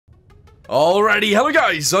Alrighty, hello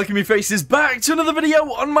guys, welcome your faces back to another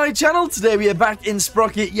video on my channel. Today we are back in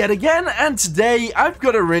Sprocket yet again, and today I've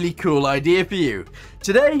got a really cool idea for you.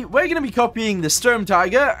 Today we're going to be copying the Storm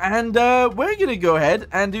Tiger, and we're going to go ahead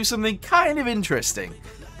and do something kind of interesting.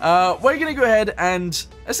 We're going to go ahead and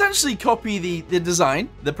essentially copy the design,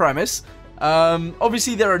 the premise.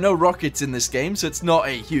 Obviously there are no rockets in this game, so it's not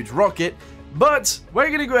a huge rocket, but we're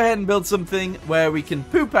going to go ahead and build something where we can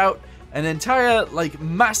poop out an entire, like,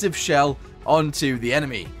 massive shell onto the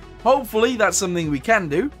enemy. Hopefully that's something we can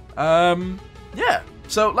do. Yeah,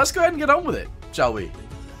 so let's go ahead and get on with it, shall we?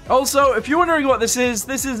 Also, if you're wondering what this is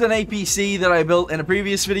an APC that I built in a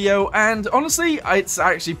previous video, and honestly, it's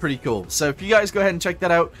actually pretty cool. So if you guys go ahead and check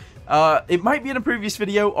that out, it might be in a previous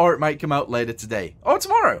video, or it might come out later today, or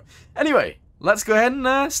tomorrow. Anyway, let's go ahead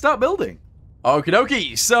and start building. Okie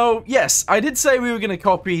dokie, so yes, I did say we were going to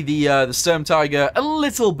copy the Storm Tiger a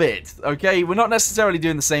little bit, okay? We're not necessarily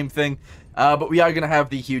doing the same thing, but we are going to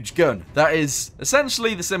have the huge gun. That is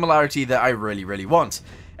essentially the similarity that I really want.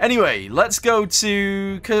 Anyway, let's go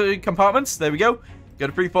to compartments, there we go. Go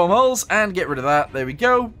to preform hulls and get rid of that, there we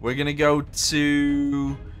go. We're going to go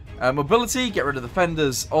to mobility, get rid of the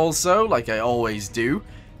fenders also, like I always do.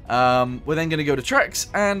 We're then going to go to tracks,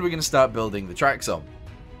 and we're going to start building the tracks on.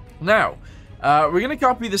 Now, we're going to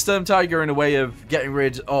copy the Storm Tiger in a way of getting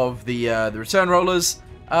rid of the return rollers.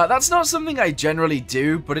 That's not something I generally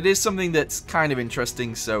do, but it is something that's kind of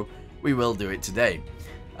interesting, so we will do it today.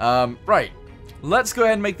 Right, let's go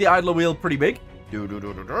ahead and make the idler wheel pretty big.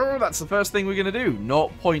 That's the first thing we're going to do,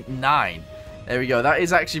 0.9. There we go, that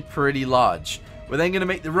is actually pretty large. We're then going to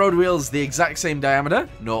make the road wheels the exact same diameter,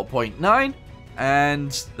 0.9,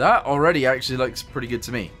 and that already actually looks pretty good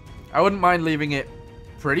to me. I wouldn't mind leaving it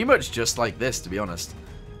pretty much just like this, to be honest.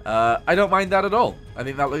 I don't mind that at all. I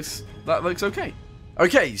think that looks okay.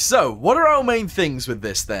 Okay, so what are our main things with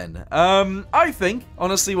this then? I think,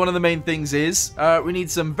 honestly, one of the main things is we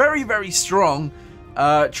need some very strong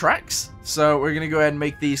tracks. So we're going to go ahead and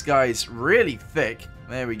make these guys really thick.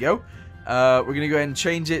 There we go. We're going to go ahead and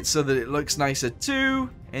change it so that it looks nicer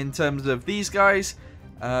too, in terms of these guys.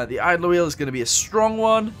 The idler wheel is going to be a strong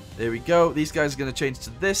one. There we go. These guys are going to change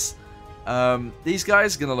to this. These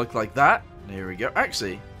guys are going to look like that. There we go.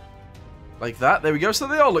 Actually, like that. There we go. So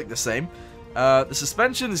they all look the same. The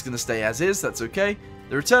suspension is going to stay as is. That's okay.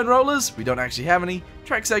 The return rollers, we don't actually have any.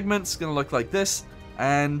 Track segments going to look like this.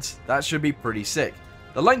 And that should be pretty sick.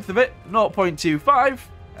 The length of it, 0.25.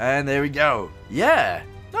 And there we go. Yeah.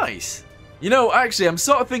 Nice. You know, actually, I'm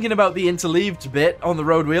sort of thinking about the interleaved bit on the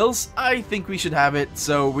road wheels. I think we should have it,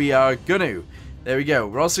 so we are gonna. There we go.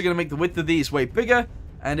 We're also going to make the width of these way bigger.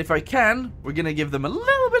 And if I can, we're going to give them a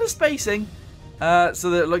little bit of spacing so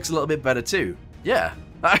that it looks a little bit better too. Yeah,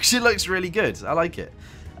 that actually looks really good. I like it.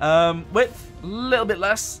 Width, a little bit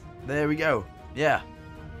less. There we go. Yeah.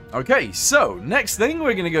 Okay, so next thing,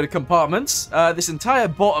 we're going to go to compartments. This entire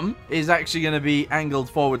bottom is actually going to be angled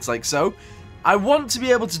forwards like so. I want to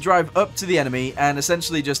be able to drive up to the enemy and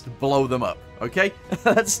essentially just blow them up, okay?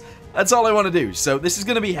 That's all I want to do. So this is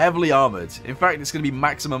going to be heavily armored. In fact, it's going to be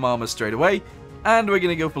maximum armor straight away. And we're going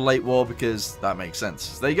to go for late war because that makes sense.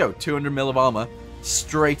 So there you go, 200 mil of armor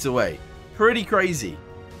straight away. Pretty crazy.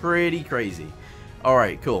 Pretty crazy.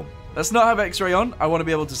 Alright, cool. Let's not have X-ray on. I want to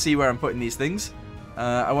be able to see where I'm putting these things.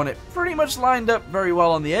 I want it pretty much lined up very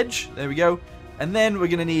well on the edge. There we go. And then we're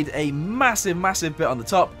going to need a massive bit on the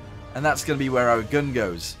top. And that's going to be where our gun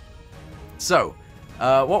goes. So,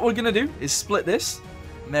 what we're going to do is split this.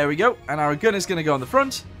 And there we go. And our gun is going to go on the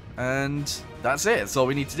front. And that's it. That's all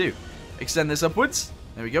we need to do. Extend this upwards.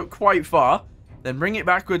 There we go. Quite far. Then bring it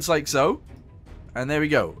backwards like so. And there we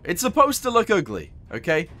go. It's supposed to look ugly.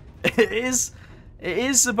 Okay? It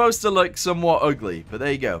is supposed to look somewhat ugly. But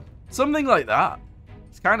there you go. Something like that.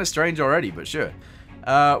 It's kind of strange already, but sure.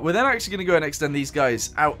 We're then actually going to go and extend these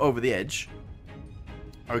guys out over the edge.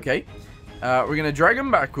 Okay. We're going to drag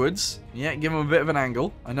them backwards. Yeah, give them a bit of an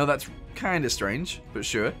angle. I know that's kind of strange, but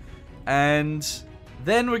sure. And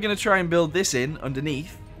then we're going to try and build this in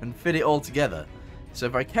underneath and fit it all together. So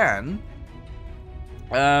if I can,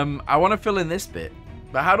 I want to fill in this bit.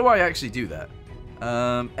 But how do I actually do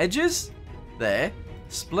that? Edges. There.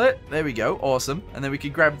 Split. There we go. Awesome. And then we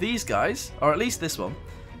could grab these guys, or at least this one.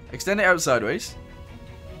 Extend it out sideways.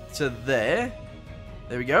 To there.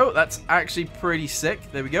 There we go. That's actually pretty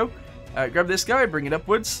sick. There we go. Grab this guy, bring it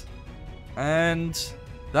upwards. And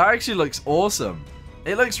that actually looks awesome.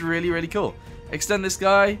 It looks really cool. Extend this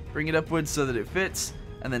guy, bring it upwards so that it fits.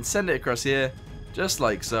 And then send it across here, just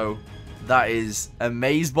like so. That is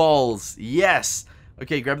amazeballs. Yes.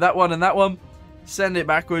 Okay, grab that one and that one. Send it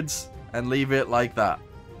backwards and leave it like that.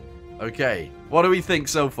 Okay, what do we think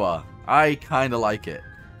so far? I kind of like it.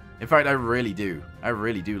 In fact, I really do. I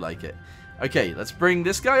really do like it. Okay, let's bring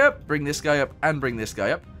this guy up, and bring this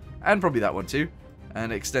guy up, and probably that one too,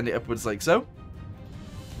 and extend it upwards like so.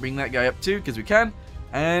 Bring that guy up too, because we can,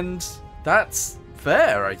 and that's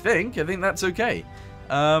fair, I think. I think that's okay.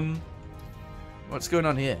 What's going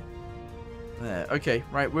on here? There, okay,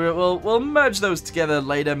 right, we'll merge those together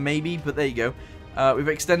later, maybe, but there you go. We've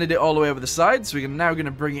extended it all the way over the side, so we're now going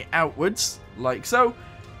to bring it outwards, like so,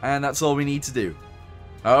 and that's all we need to do.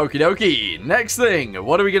 Okie dokie, next thing,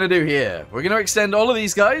 what are we going to do here? We're going to extend all of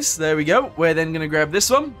these guys, there we go. We're then going to grab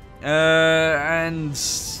this one, and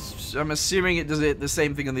I'm assuming it does the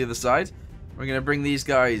same thing on the other side. We're going to bring these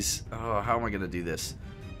guys, oh, how am I going to do this?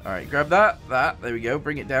 Alright, grab that, there we go,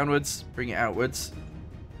 bring it downwards, bring it outwards.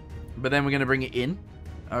 But then we're going to bring it in.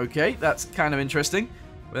 Okay, that's kind of interesting.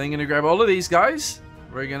 We're then going to grab all of these guys.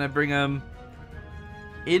 We're going to bring them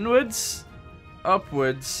inwards,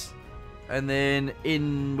 upwards, and then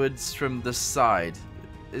inwards from the side.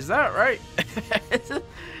 Is that right?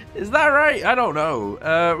 Is that right? I don't know.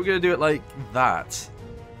 We're going to do it like that.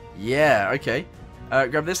 Yeah, okay.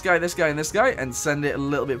 Grab this guy, and this guy, and send it a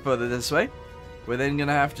little bit further this way. We're then going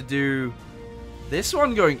to have to do this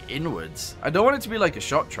one going inwards. I don't want it to be like a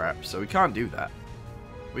shot trap, so we can't do that.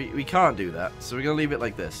 We can't do that, so we're going to leave it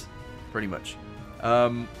like this, pretty much.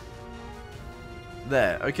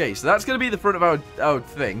 There, okay, so that's going to be the front of our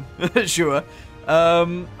thing, sure.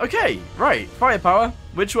 Okay, right, firepower.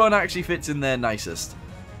 Which one actually fits in there nicest?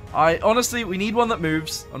 Honestly, we need one that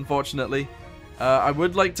moves, unfortunately. I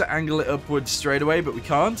would like to angle it upwards straight away, but we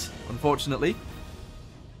can't, unfortunately.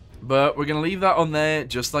 But we're going to leave that on there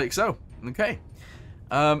just like so. Okay.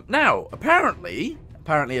 Now, apparently,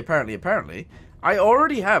 I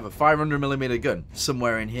already have a 500mm gun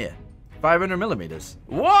somewhere in here. 500mm.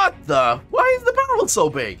 What the? Why is the barrel so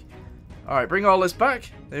big? Alright, bring all this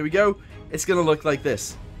back. There we go. It's going to look like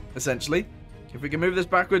this, essentially. If we can move this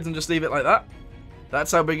backwards and just leave it like that,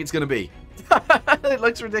 that's how big it's going to be. It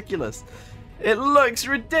looks ridiculous. It looks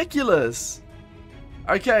ridiculous.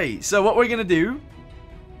 Okay, so what we're going to do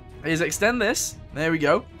is extend this. There we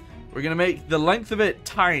go. We're going to make the length of it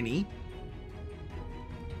tiny.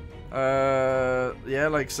 Yeah,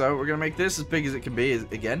 like so. We're going to make this as big as it can be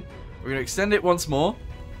again. We're going to extend it once more.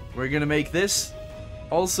 We're going to make this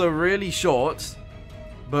also really short,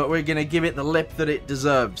 but we're going to give it the lip that it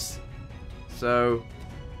deserves. So,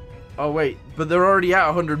 oh wait, but they're already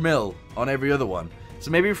at 100mm on every other one. So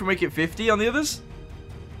maybe if we make it 50 on the others,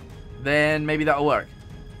 then maybe that'll work.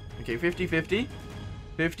 Okay, 50-50,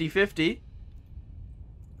 50-50,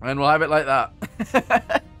 and we'll have it like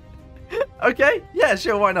that. Okay, yeah,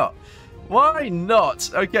 sure, why not? Why not?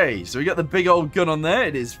 Okay, so we got the big old gun on there.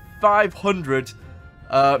 It is 500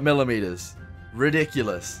 millimeters.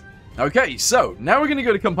 Ridiculous. Okay, so now we're going to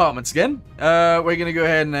go to compartments again. We're going to go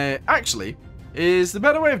ahead and actually, is the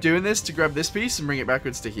better way of doing this to grab this piece and bring it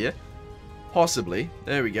backwards to here? Possibly.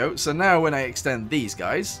 There we go. So now when I extend these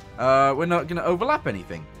guys, we're not going to overlap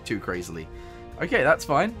anything too crazily. Okay, that's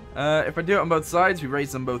fine. If I do it on both sides, we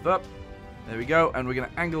raise them both up. There we go. And we're going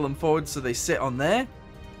to angle them forward so they sit on there.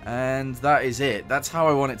 And that is it. That's how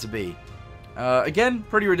I want it to be. Again,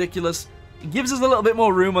 pretty ridiculous. It gives us a little bit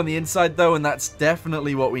more room on the inside, though, and that's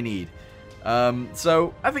definitely what we need.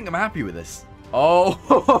 So I think I'm happy with this. Oh,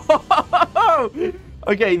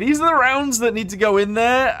 okay, these are the rounds that need to go in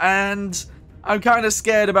there, and I'm kind of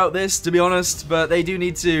scared about this, to be honest, but they do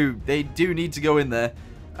need to go in there.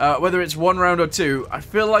 Whether it's one round or two, I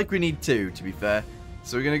feel like we need two, to be fair.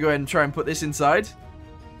 So we're going to go ahead and try and put this inside.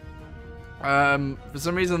 For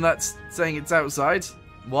some reason that's saying it's outside.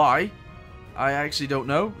 Why? I actually don't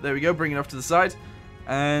know. There we go, bring it off to the side.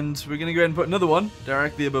 And we're going to go ahead and put another one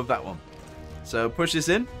directly above that one. So push this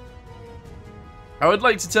in. I would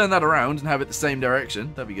like to turn that around and have it the same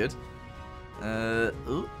direction. That'd be good.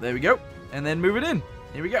 Ooh, there we go. And then move it in.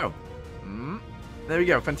 Here we go. There we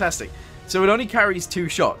go, fantastic. So it only carries 2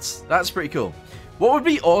 shots. That's pretty cool. What would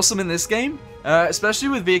be awesome in this game, especially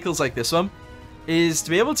with vehicles like this one, is to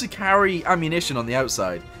be able to carry ammunition on the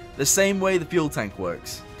outside. The same way the fuel tank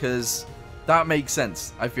works. Because that makes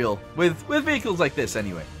sense, I feel, with vehicles like this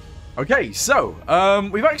anyway. Okay, so,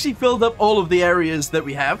 we've actually filled up all of the areas that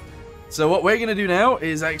we have. So what we're going to do now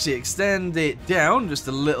is actually extend it down just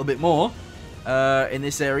a little bit more in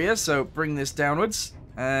this area. So bring this downwards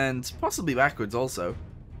and possibly backwards also.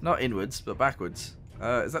 Not inwards, but backwards.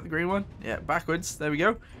 Is that the green one? Yeah, backwards. There we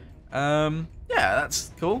go. Yeah,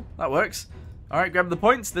 that's cool. That works. Alright, grab the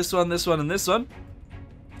points. This one, and this one.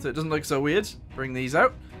 So it doesn't look so weird. Bring these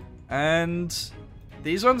out. And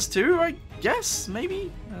these ones too, I guess?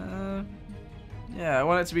 Maybe? Yeah, I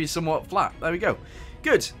want it to be somewhat flat. There we go.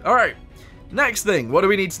 Good. All right. Next thing. What do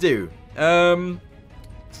we need to do?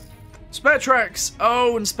 Spare tracks.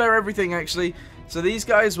 Oh, and spare everything, actually. So these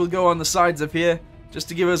guys will go on the sides of here just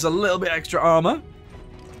to give us a little bit extra armor.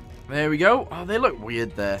 There we go. Oh, they look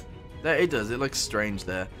weird there. There, it does. It looks strange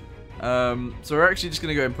there. So we're actually just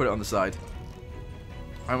going to go and put it on the side.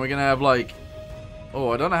 And we're going to have like...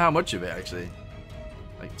 Oh, I don't know how much of it, actually.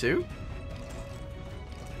 Like 2?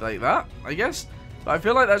 Like that, I guess? But I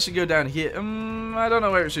feel like that should go down here. I don't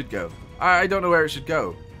know where it should go. I don't know where it should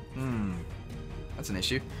go. That's an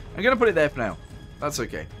issue. I'm going to put it there for now. That's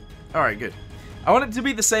okay. Alright, good. I want it to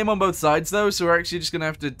be the same on both sides, though, so we're actually just going to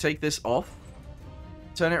have to take this off.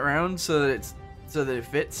 Turn it around so that it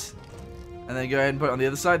fits. And then go ahead and put it on the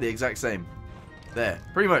other side the exact same. There.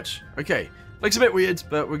 Pretty much. Okay. Looks a bit weird,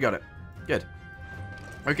 but we got it. Good.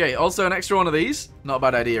 Okay, also an extra one of these. Not a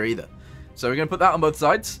bad idea either. So we're going to put that on both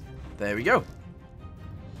sides. There we go.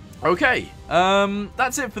 Okay.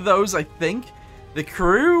 That's it for those, I think. The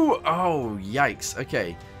crew... Oh, yikes.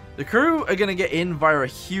 Okay. The crew are going to get in via a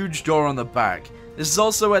huge door on the back. This is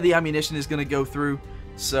also where the ammunition is going to go through.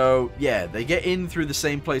 So, yeah, they get in through the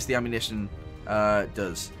same place the ammunition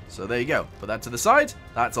does. So there you go. Put that to the side.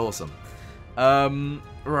 That's awesome.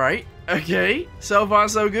 Right. Okay. So far,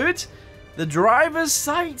 so good. The driver's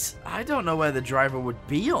sight. I don't know where the driver would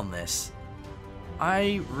be on this.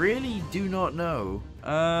 I really do not know.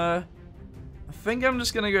 I think I'm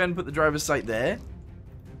just going to go ahead and put the driver's sight there.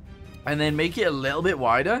 And then make it a little bit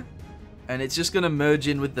wider. And it's just going to merge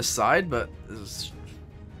in with the side, but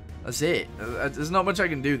that's it. There's not much I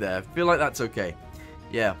can do there. I feel like that's okay.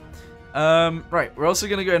 Yeah. Right, we're also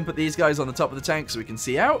going to go ahead and put these guys on the top of the tank so we can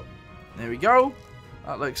see out. There we go.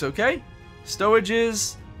 That looks okay.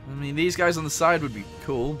 Stowages. I mean, these guys on the side would be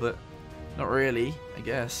cool, but not really, I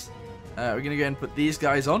guess. We're going to go ahead and put these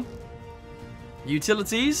guys on.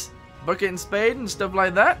 Utilities. Bucket and spade and stuff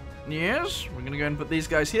like that. Yes, we're going to go ahead and put these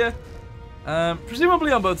guys here.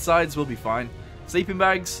 Presumably on both sides will be fine. Sleeping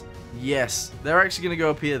bags. Yes. They're actually going to go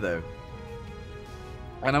up here, though.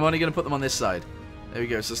 And I'm only going to put them on this side. There we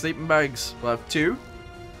go. So sleeping bags, we'll have 2.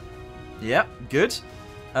 Yep, good.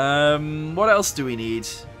 What else do we need?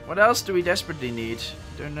 What else do we desperately need?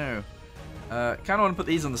 Don't know. Kind of want to put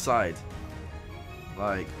these on the side.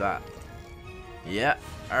 Like that. Yeah.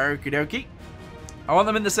 Okie dokie. I want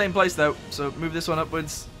them in the same place, though. So move this one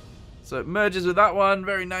upwards. So it merges with that one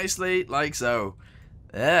very nicely, like so.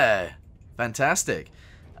 Yeah. Fantastic.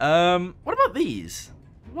 What about these?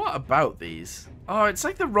 What about these? Oh, it's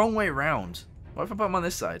like the wrong way around. What if I put them on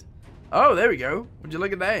this side? Oh, there we go. Would you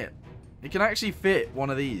look at that? It can actually fit one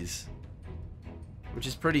of these. Which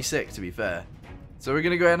is pretty sick, to be fair. So we're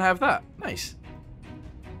going to go ahead and have that. Nice.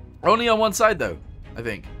 Only on one side, though, I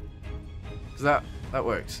think. Because that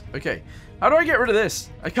works. Okay. How do I get rid of this?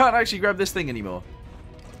 I can't actually grab this thing anymore.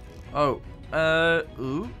 Oh.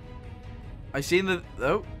 Ooh. I seen the...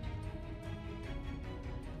 Oh.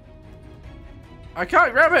 I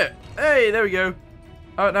can't grab it. Hey, there we go.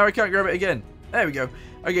 Oh, now I can't grab it again. There we go.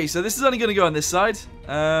 Okay, so this is only going to go on this side.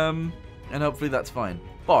 And hopefully that's fine.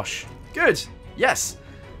 Bosh. Good. Yes.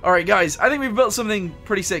 Alright, guys. I think we've built something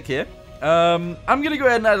pretty sick here. I'm going to go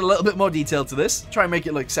ahead and add a little bit more detail to this. Try and make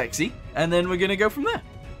it look sexy. And then we're going to go from there.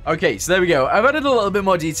 Okay, so there we go. I've added a little bit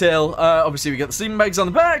more detail. Obviously, we've got the sleeping bags on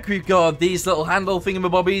the back. We've got these little handle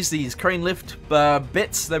thingamabobbies, these crane lift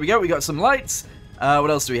bits. There we go. We got some lights. What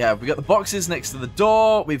else do we have? We got the boxes next to the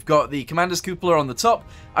door. We've got the commander's cupola on the top.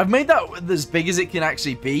 I've made that as big as it can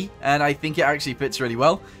actually be, and I think it actually fits really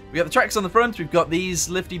well. We got the tracks on the front. We've got these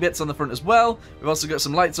lifty bits on the front as well. We've also got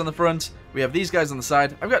some lights on the front. We have these guys on the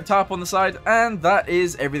side. I've got a tarp on the side, and that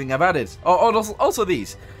is everything I've added. Oh, also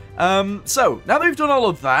these. So, now that we've done all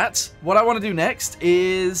of that, what I want to do next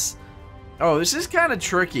is... Oh, this is kind of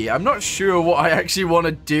tricky. I'm not sure what I actually want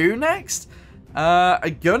to do next.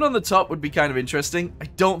 A gun on the top would be kind of interesting. I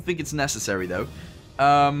don't think it's necessary, though.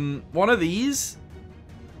 One of these...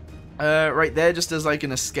 right there, just as like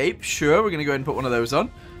an escape. Sure, we're going to go ahead and put one of those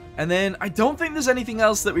on. And then, I don't think there's anything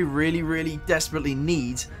else that we really, really desperately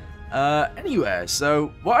need anywhere.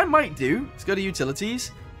 So, what I might do is go to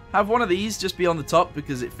utilities... Have one of these just be on the top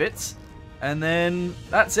because it fits. And then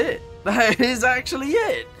that's it. That is actually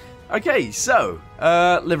it. Okay, so,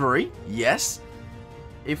 livery, yes.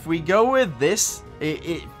 If we go with this,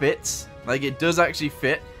 it fits. Like, it does actually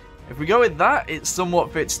fit. If we go with that, it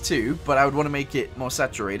somewhat fits too, but I would want to make it more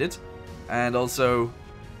saturated. And also,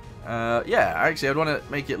 yeah, actually, I'd want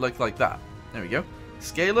to make it look like that. There we go.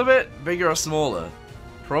 Scale of it, bigger or smaller?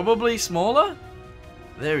 Probably smaller.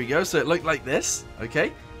 There we go, so it looked like this.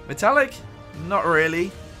 Okay. Metallic? Not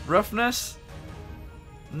really. Roughness?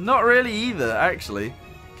 Not really either, actually.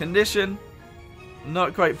 Condition?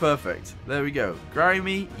 not quite perfect. There we go.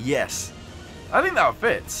 Grimy, yes. I think that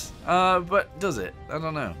fits. But does it? I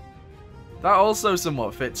don't know. That also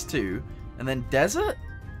somewhat fits too. And then desert?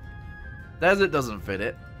 Desert doesn't fit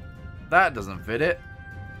it. That doesn't fit it.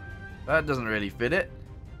 That doesn't really fit it.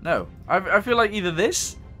 No. I feel like either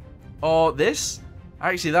this or this.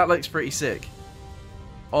 Actually, that looks pretty sick.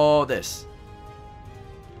 Or this.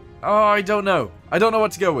 Oh, I don't know. I don't know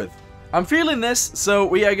what to go with. I'm feeling this, so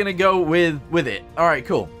we are going to go with it. Alright,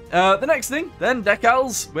 cool. The next thing, then,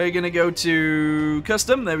 decals. We're going to go to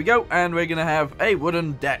custom. There we go. And we're going to have a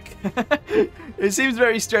wooden deck. It seems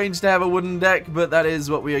very strange to have a wooden deck, but that is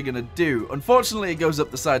what we are going to do. Unfortunately, it goes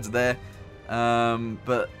up the sides there.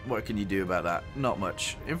 But what can you do about that? Not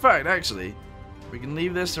much. In fact, actually, we can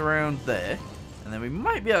leave this around there. And then we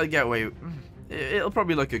might be able to get away. It'll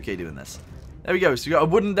probably look okay doing this. There we go. So we got a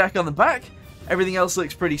wooden deck on the back. Everything else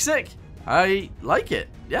looks pretty sick. I like it.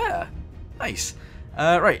 Yeah. Nice.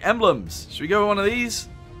 Right, emblems. Should we go with one of these?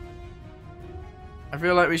 I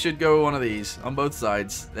feel like we should go with one of these on both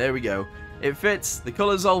sides. There we go. It fits. The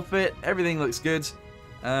colors all fit. Everything looks good.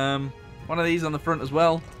 One of these on the front as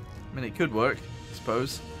well. I mean, it could work, I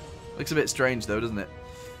suppose. Looks a bit strange, though, doesn't it?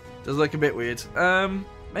 Does look a bit weird.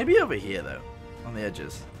 Maybe over here, though, on the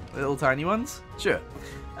edges. Little tiny ones? Sure.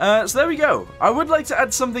 So there we go. I would like to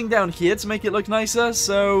add something down here to make it look nicer,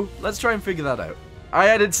 so let's try and figure that out. I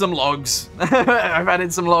added some logs. I've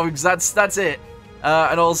added some logs. That's it.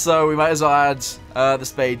 And also, we might as well add the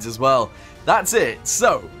spades as well. That's it.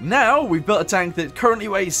 So, now we've built a tank that currently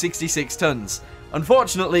weighs 66 tons.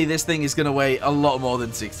 Unfortunately, this thing is going to weigh a lot more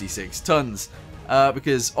than 66 tons.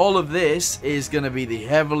 Because all of this is going to be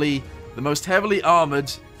the most heavily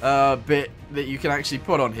armored bit that you can actually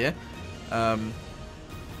put on here.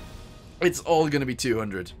 It's all going to be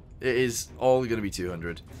 200. It is all going to be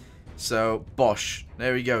 200. So, bosh.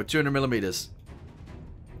 There we go. 200 millimeters.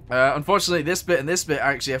 Unfortunately, this bit and this bit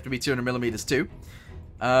actually have to be 200 millimeters too.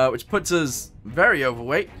 Which puts us very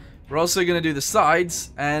overweight. We're also going to do the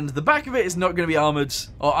sides. And the back of it is not going to be armored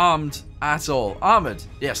or armed at all. Armored.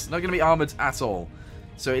 Yes, not going to be armored at all.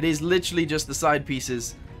 So, it is literally just the side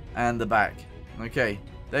pieces and the back. Okay.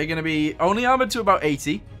 They're going to be only armored to about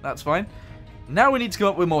 80. That's fine. Now we need to come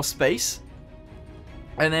up with more space.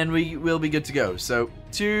 And then we will be good to go. So,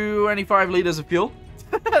 25 liters of fuel.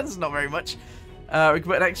 That's not very much. We can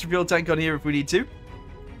put an extra fuel tank on here if we need to.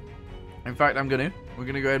 In fact, we're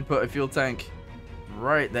going to go ahead and put a fuel tank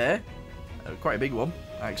right there. Quite a big one,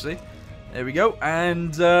 actually. There we go.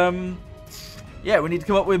 And, yeah, we need to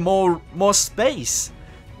come up with more space.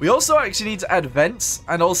 We also actually need to add vents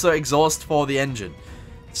and also exhaust for the engine.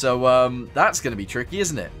 So, that's going to be tricky,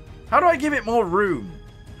 isn't it? How do I give it more room?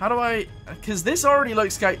 How do I... Because this already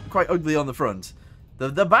looks quite ugly on the front.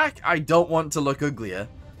 The back, I don't want to look uglier.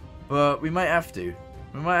 But we might have to.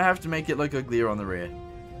 We might have to make it look uglier on the rear.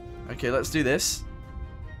 Okay, let's do this.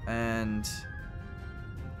 And...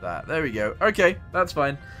 that. There we go. Okay, that's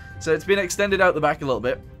fine. So it's been extended out the back a little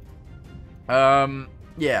bit.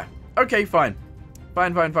 Yeah. Okay, fine.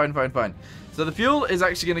 Fine. So the fuel is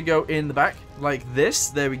actually going to go in the back like this.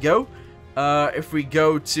 There we go. If we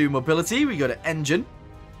go to mobility, we go to engine.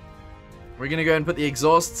 We're going to go and put the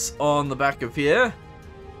exhausts on the back of here.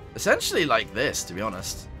 Essentially like this, to be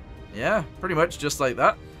honest. Yeah, pretty much just like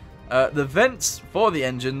that. The vents for the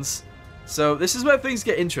engines. So this is where things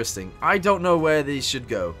get interesting. I don't know where these should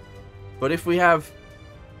go. But if we have...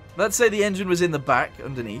 let's say the engine was in the back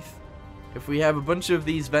underneath. If we have a bunch of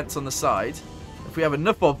these vents on the side, if we have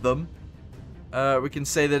enough of them, we can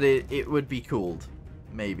say that it would be cooled.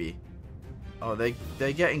 Maybe. Oh,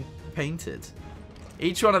 they're getting painted.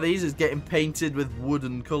 Each one of these is getting painted with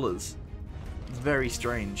wooden colours. It's very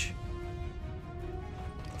strange.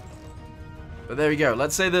 But there we go.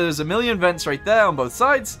 Let's say there's a million vents right there on both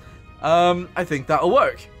sides. I think that'll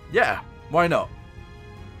work. Yeah, why not?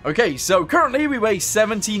 Okay, so currently we weigh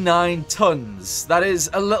 79 tons. That is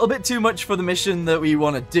a little bit too much for the mission that we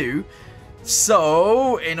want to do.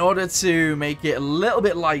 So, in order to make it a little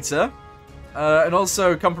bit lighter, and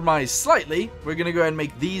also compromise slightly, we're going to go ahead and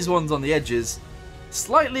make these ones on the edges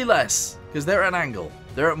slightly less, because they're at an angle.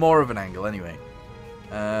 They're at more of an angle anyway.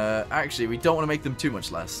 Actually, we don't want to make them too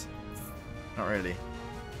much less. Not really.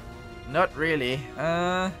 Not really.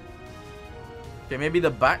 Okay, maybe the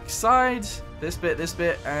back side. This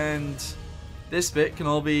bit, and this bit can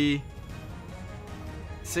all be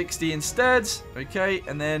 60 instead. Okay,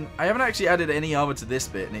 and then I haven't actually added any armor to this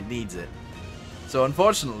bit, and it needs it. So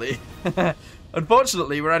unfortunately,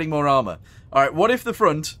 unfortunately, we're adding more armor. All right, what if the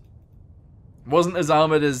front wasn't as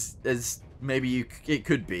armored as maybe it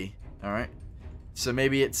could be? All right, so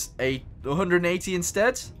maybe it's 180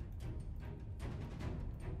 instead.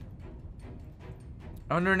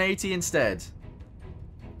 180 instead.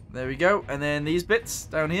 There we go. And then these bits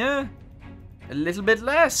down here. A little bit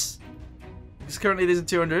less. Because currently these are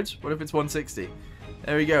 200. What if it's 160?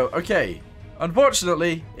 There we go. Okay.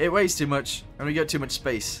 Unfortunately, it weighs too much. And we got too much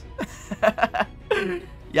space.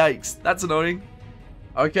 Yikes. That's annoying.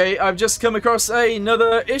 Okay, I've just come across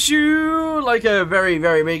another issue. Like a very,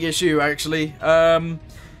 very big issue, actually.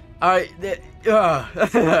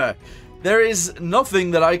 There is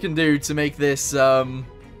nothing that I can do to make this,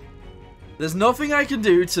 there's nothing I can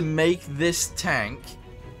do to make this tank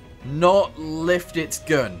not lift its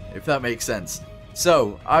gun, if that makes sense.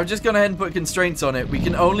 So, I've just gone ahead and put constraints on it. We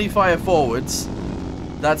can only fire forwards.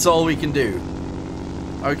 That's all we can do.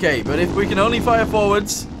 Okay, but if we can only fire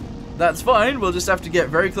forwards, that's fine. We'll just have to get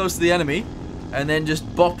very close to the enemy and then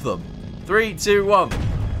just bop them. 3, 2, 1.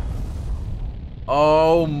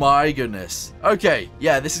 Oh my goodness. Okay,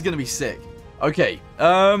 yeah, this is gonna be sick. Okay,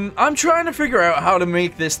 I'm trying to figure out how to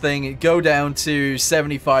make this thing go down to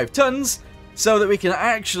 75 tons so that we can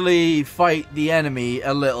actually fight the enemy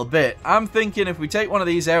a little bit. I'm thinking if we take one of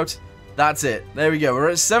these out, that's it. There we go, we're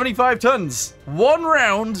at 75 tons. One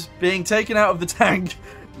round being taken out of the tank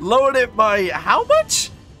lowered it by how much?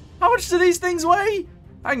 How much do these things weigh?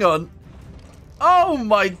 Hang on. Oh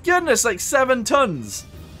my goodness, like 7 tons.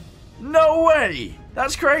 No way!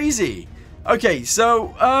 That's crazy! Okay,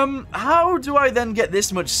 so, how do I then get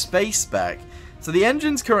this much space back? So the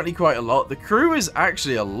engine's currently quite a lot. The crew is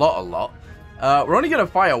actually a lot. We're only going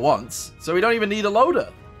to fire once, so we don't even need a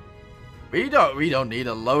loader. We don't need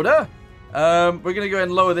a loader. We're going to go ahead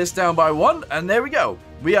and lower this down by 1, and there we go.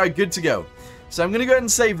 We are good to go. So I'm going to go ahead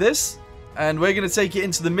and save this, and we're going to take it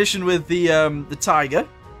into the mission with the Tiger.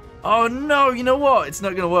 Oh no, you know what? It's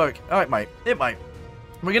not going to work. Oh, it might. It might.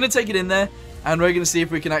 We're going to take it in there, and we're going to see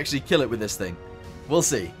if we can actually kill it with this thing. We'll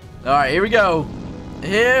see. Alright, here we go.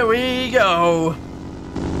 Here we go.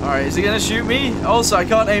 Alright, is he going to shoot me? Also, I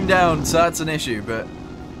can't aim down, so that's an issue, but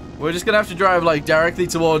we're just going to have to drive, like, directly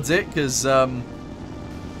towards it, because all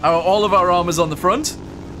of our armor's on the front.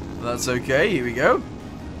 That's okay, here we go.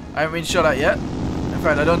 I haven't been shot at yet. In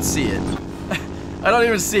fact, I don't see it. I don't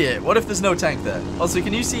even see it. What if there's no tank there? Also,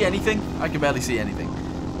 can you see anything? I can barely see anything.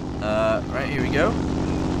 Right, here we go.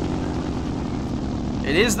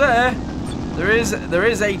 It is there. There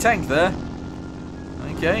is a tank there.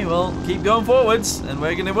 Okay, well, keep going forwards, and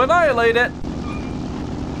we're going to annihilate it.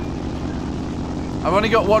 I've only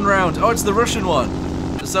got 1 round. Oh, it's the Russian one.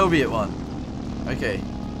 The Soviet one. Okay.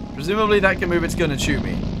 Presumably that can move its gun and shoot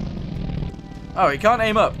me. Oh, it can't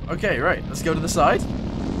aim up. Okay, right. Let's go to the side.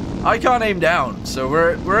 I can't aim down, so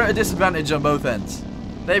we're at a disadvantage on both ends.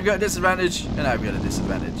 They've got a disadvantage, and I've got a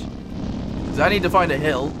disadvantage. Because I need to find a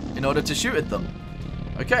hill in order to shoot at them.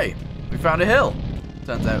 Okay, we found a hill,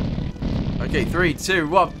 turns out. Okay, 3, 2,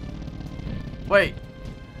 1. Wait.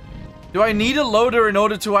 Do I need a loader in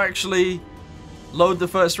order to actually load the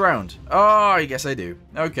first round? Oh, I guess I do.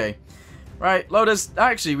 Okay. Right, loaders.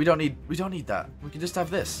 Actually, we don't need that. We can just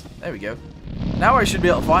have this. There we go. Now I should be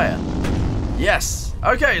able to fire. Yes.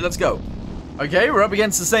 Okay, let's go. Okay, we're up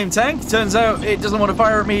against the same tank. Turns out it doesn't want to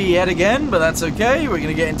fire at me yet again, but that's okay. We're going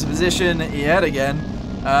to get into position yet again.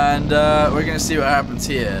 And we're going to see what happens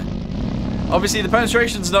here. Obviously, the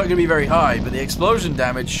penetration's not going to be very high, but the explosion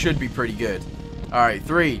damage should be pretty good. Alright,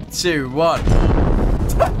 3, 2, 1.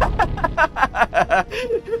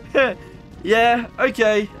 Yeah,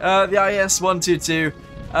 okay. The IS-122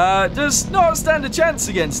 does not stand a chance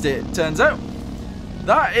against it, turns out.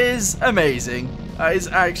 That is amazing. That is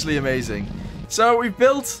actually amazing. So we've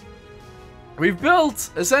built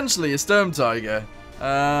essentially a Sturm Tiger.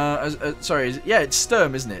 Sorry, yeah, it's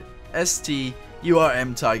Sturm, isn't it?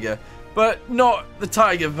 S-T-U-R-M Tiger. But not the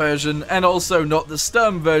Tiger version, and also not the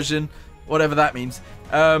Sturm version, whatever that means.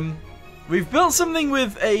 We've built something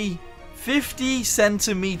with a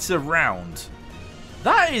 50-centimeter round.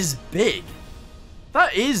 That is big.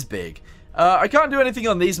 That is big. I can't do anything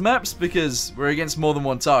on these maps because we're against more than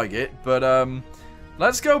one target, but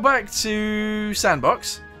let's go back to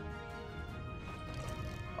Sandbox.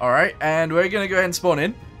 Alright, and we're going to go ahead and spawn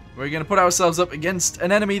in. We're going to put ourselves up against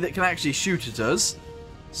an enemy that can actually shoot at us.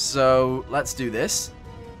 So, let's do this.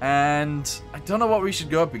 And I don't know what we should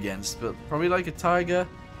go up against, but probably like a tiger.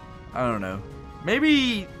 I don't know.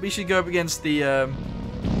 Maybe we should go up against the,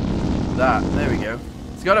 that. There we go.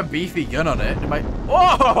 It's got a beefy gun on it. It might...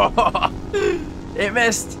 Oh! It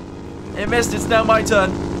missed. It missed. It's now my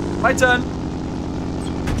turn. My turn.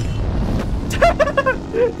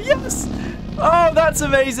 Yes! Oh, that's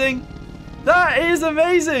amazing. That is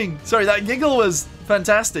amazing. Sorry, that giggle was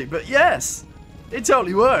fantastic, but yes. It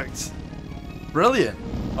totally worked. Brilliant.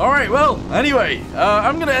 Alright, well, anyway,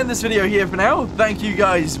 I'm going to end this video here for now. Thank you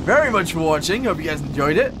guys very much for watching. Hope you guys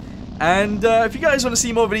enjoyed it. And if you guys want to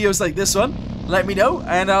see more videos like this one, let me know,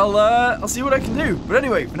 and I'll see what I can do. But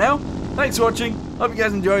anyway, for now, thanks for watching. Hope you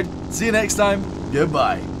guys enjoyed. See you next time.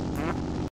 Goodbye.